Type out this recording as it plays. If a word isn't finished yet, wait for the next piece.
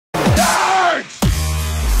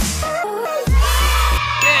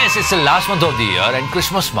Yes, it's the last month of the year and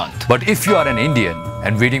Christmas month. But if you are an Indian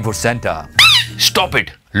and waiting for Santa, stop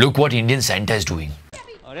it. Look what Indian Santa is doing.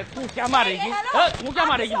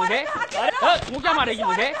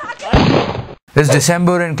 It's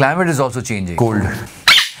December and climate is also changing. Cold.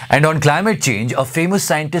 And on climate change, a famous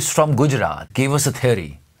scientist from Gujarat gave us a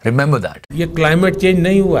theory. Remember that. ये climate change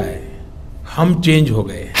नहीं हुआ है, हम change हो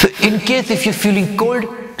गए. So in case if you're feeling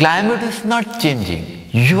cold, climate is not changing.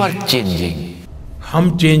 You are changing. हम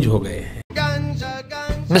change हो गए.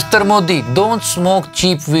 Mr. Modi, don't smoke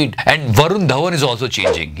cheap weed. And Varun Dhawan is also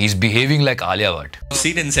changing. He's behaving like Alia Bhatt.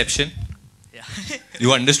 Seen Inception? Yeah.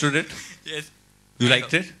 You understood it? Yes. You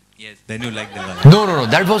liked it? Yes. Then you liked the No,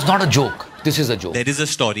 that was not a joke. This is a joke. There is a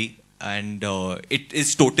story and it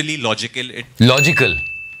is totally logical. Logical.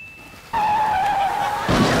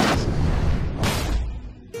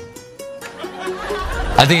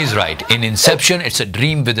 I think he's right. In Inception, it's a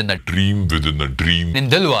dream within a dream within a dream. In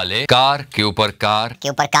Dilwale, car के ऊपर car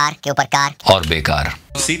और बेकार.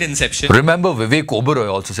 Seen Inception? Remember Vivek Oberoi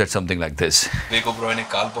also said something like this. Vivek Oberoi ने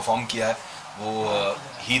काल perform किया है. वो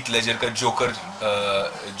Heath Ledger का जोकर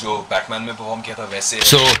जो बैटमैन में परफॉर्म किया था वैसे.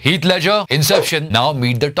 So Heath Ledger, Inception. Now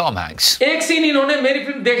meet the Tom Hanks. एक सीन इन्होंने मेरी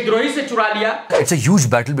फिल्म देशद्रोही से चुरा लिया. It's a huge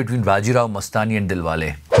battle between Bajirao Mastani and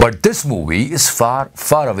Dilwale. But this movie is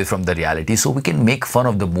far away from the reality, so we can make fun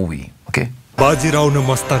of the movie. Okay? Bajirao ने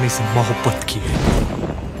मस्तानी से मोहब्बत की है,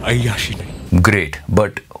 अय्याशी नहीं. Great,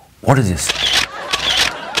 but what is this?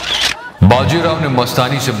 Bajirao ने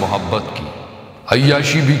मस्तानी से मोहब्बत की,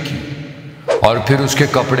 अय्याशी भी की, और फिर उसके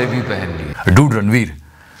कपड़े भी पहन लिए. Dude, Ranveer,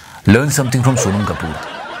 learn something from Sonam Kapoor.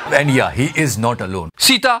 And yeah, he is not alone.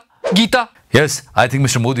 Sita, Geeta. Yes, I think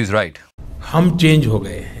Mr. Modi is right. हम change हो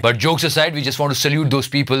गए. But jokes aside, we just want to salute those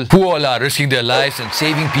people who all are risking their lives and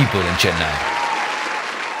saving people in Chennai.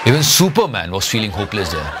 Even Superman was feeling hopeless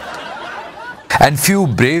there. And few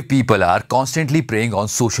brave people are constantly praying on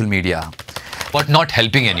social media, but not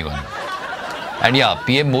helping anyone. And yeah,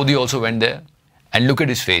 PM Modi also went there. And look at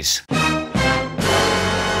his face.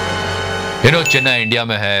 You know, Chennai, India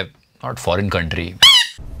में है, not foreign country.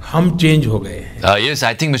 हम change हो गए. Yes,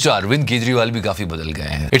 I think Mr. Arvind Kejriwal भी काफी बदल गए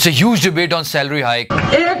हैं. It's a huge debate on salary hike.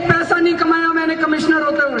 एक पैसा नहीं कमाया मैंने कमिश्नर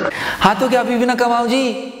होते हुए. हाँ तो क्या अभी भी ना कमाऊं जी?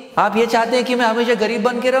 आप ये चाहते हैं कि मैं हमेशा गरीब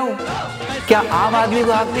बन के रहूं? क्या आम आदमी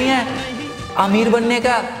को हक नहीं है अमीर बनने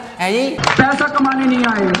का? है जी? पैसा कमाने नहीं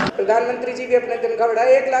आए. प्रधानमंत्री जी भी अपने तनख्वाह बढ़ाए.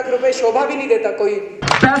 1 लाख रुपए शोभा भी नहीं देता कोई.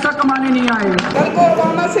 पैसा कमाने नहीं आए. कल को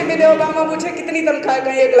ओबामा से मिले, ओबामा पूछे कितनी तनख्वाह है,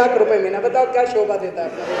 कहीं 1 लाख रुपए महीना. बताओ क्या शोभा देता है.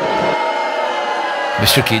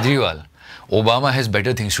 Mr. Kejriwal, Obama has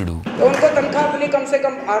better things to do. तो उनको तनख्वाह अपनी कम से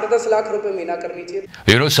कम 8-10 लाख रुपए महीना करनी चाहिए.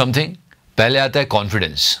 You know something? पहले आता है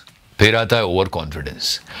confidence, फिर आता है over confidence,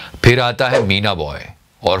 फिर आता है मीना बॉय,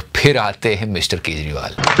 और फिर आते हैं Mr.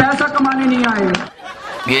 Kejriwal. पैसा कमाने नहीं आए.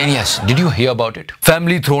 Yes, did you hear about it?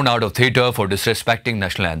 Family thrown out of theatre for disrespecting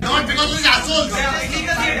national anthem. Not because of assholes.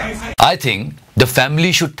 I think the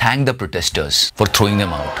family should thank the protesters for throwing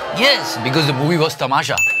them out. Yes, because the movie was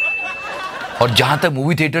tamasha. और जहां तक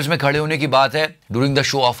movie theatres में खड़े होने की बात है, during the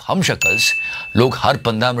show of हम शक्ल्स, लोग हर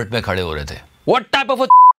 15 मिनट में खड़े हो रहे थे. What type of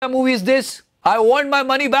a movie is this? I want my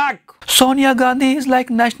money back. Sonia Gandhi is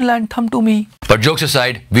like national anthem to me. But jokes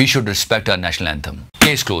aside, we should respect our national anthem.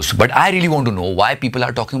 Case closed. But I really want to know why people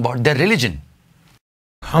are talking about their religion.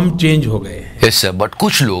 हम change हो गए. Yes sir, but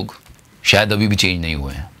कुछ लोग शायद अभी भी change नहीं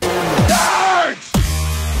हुए हैं.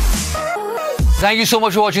 Thank you so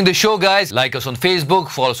much for watching the show, guys. Like us on Facebook,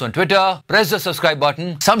 follow us on Twitter, press the subscribe button.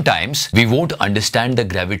 Sometimes we won't understand the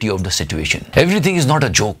gravity of the situation. Everything is not a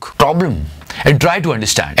joke. Problem. And try to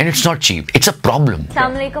understand. And it's not cheap. It's a problem.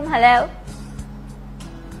 Assalamualaikum. Hello.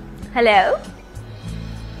 Hello.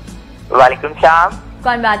 वालेकुम सलाम.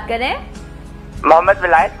 कौन बात कर रहे हैं? मोहम्मद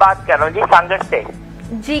विलायत बात कर रहा हूँ जी, संगत से.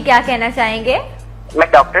 जी, क्या कहना चाहेंगे?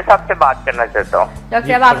 मैं डॉक्टर साहब से बात करना चाहता हूँ. डॉक्टर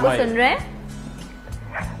साहब आपको सुन रहे हैं?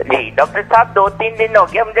 जी डॉक्टर साहब, 2-3 दिन हो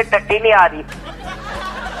गया मुझे टट्टी नहीं आ रही.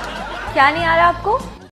 क्या नहीं आ रहा आपको?